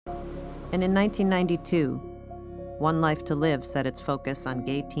And in 1992, One Life to Live set its focus on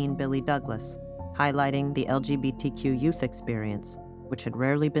gay teen Billy Douglas, highlighting the LGBTQ youth experience, which had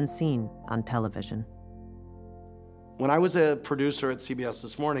rarely been seen on television. When I was a producer at CBS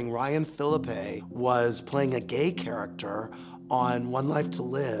This Morning, Ryan Phillippe was playing a gay character on One Life to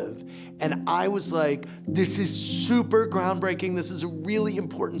Live, and I was like, this is super groundbreaking, this is a really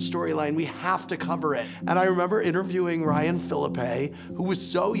important storyline, we have to cover it. And I remember interviewing Ryan Phillippe, who was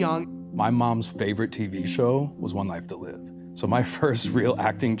so young. My mom's favorite TV show was One Life to Live. So my first real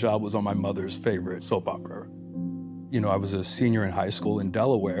acting job was on my mother's favorite soap opera. You know, I was a senior in high school in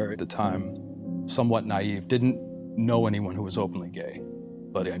Delaware at the time, somewhat naive, didn't know anyone who was openly gay,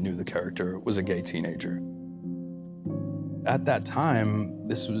 but I knew the character was a gay teenager. At that time,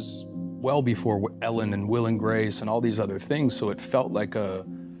 this was well before Ellen and Will and Grace and all these other things, so it felt like a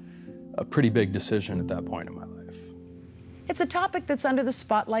pretty big decision at that point in my life. It's a topic that's under the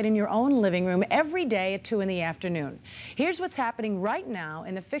spotlight in your own living room every day at 2 in the afternoon. Here's what's happening right now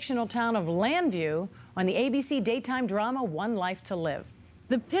in the fictional town of Llanview on the ABC daytime drama One Life to Live.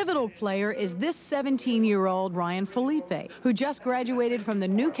 The pivotal player is this 17-year-old Ryan Phillippe, who just graduated from the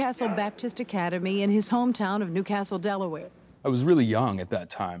Newcastle Baptist Academy in his hometown of Newcastle, Delaware. I was really young at that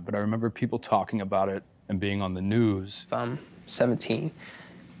time, but I remember people talking about it and being on the news. I'm 17,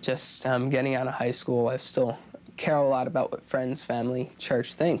 just getting out of high school. I still care a lot about what friends, family,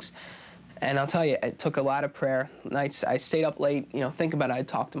 church thinks. And I'll tell you, it took a lot of prayer. Nights I stayed up late, think about it. I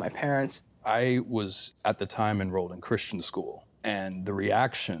talked to my parents. I was, at the time, enrolled in Christian school. And the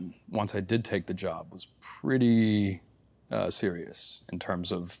reaction, once I did take the job, was pretty serious in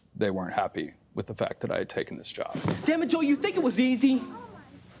terms of they weren't happy with the fact that I had taken this job. Damn it, Joe, you think it was easy?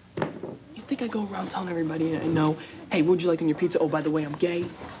 You think I go around telling everybody I know, hey, what would you like on your pizza? Oh, by the way, I'm gay.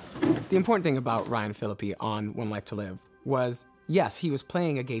 The important thing about Ryan Phillippe on One Life to Live was, yes, he was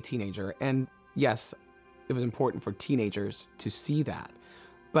playing a gay teenager, and yes, it was important for teenagers to see that.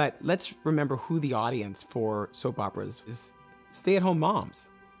 But let's remember who the audience for soap operas is. Stay-at-home moms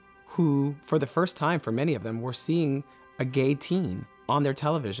who, for the first time for many of them, were seeing a gay teen on their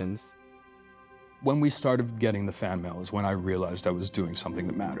televisions. When we started getting the fan mail is when I realized I was doing something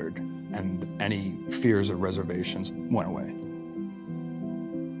that mattered, and any fears or reservations went away.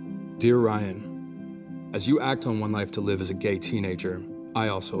 Dear Ryan, as you act on One Life to Live as a gay teenager, I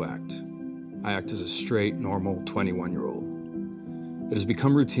also act. I act as a straight, normal 21-year-old. It has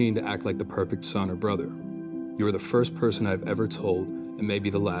become routine to act like the perfect son or brother. You are the first person I've ever told, and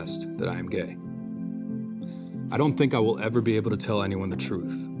maybe the last, that I am gay. I don't think I will ever be able to tell anyone the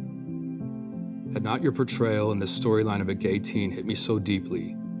truth. Had not your portrayal and this storyline of a gay teen hit me so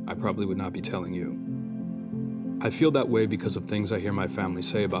deeply, I probably would not be telling you. I feel that way because of things I hear my family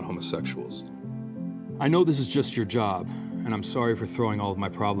say about homosexuals. I know this is just your job, and I'm sorry for throwing all of my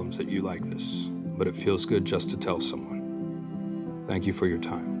problems at you like this, but it feels good just to tell someone. Thank you for your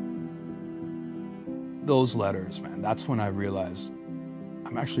time. Those letters, man, that's when I realized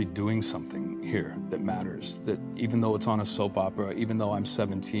I'm actually doing something here that matters, that even though it's on a soap opera, even though I'm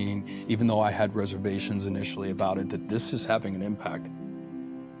 17, even though I had reservations initially about it, that this is having an impact.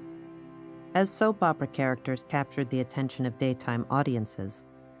 As soap opera characters captured the attention of daytime audiences,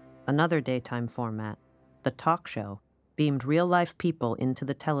 another daytime format, the talk show, beamed real-life people into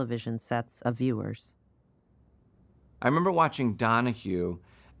the television sets of viewers. I remember watching Donahue,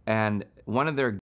 and one of their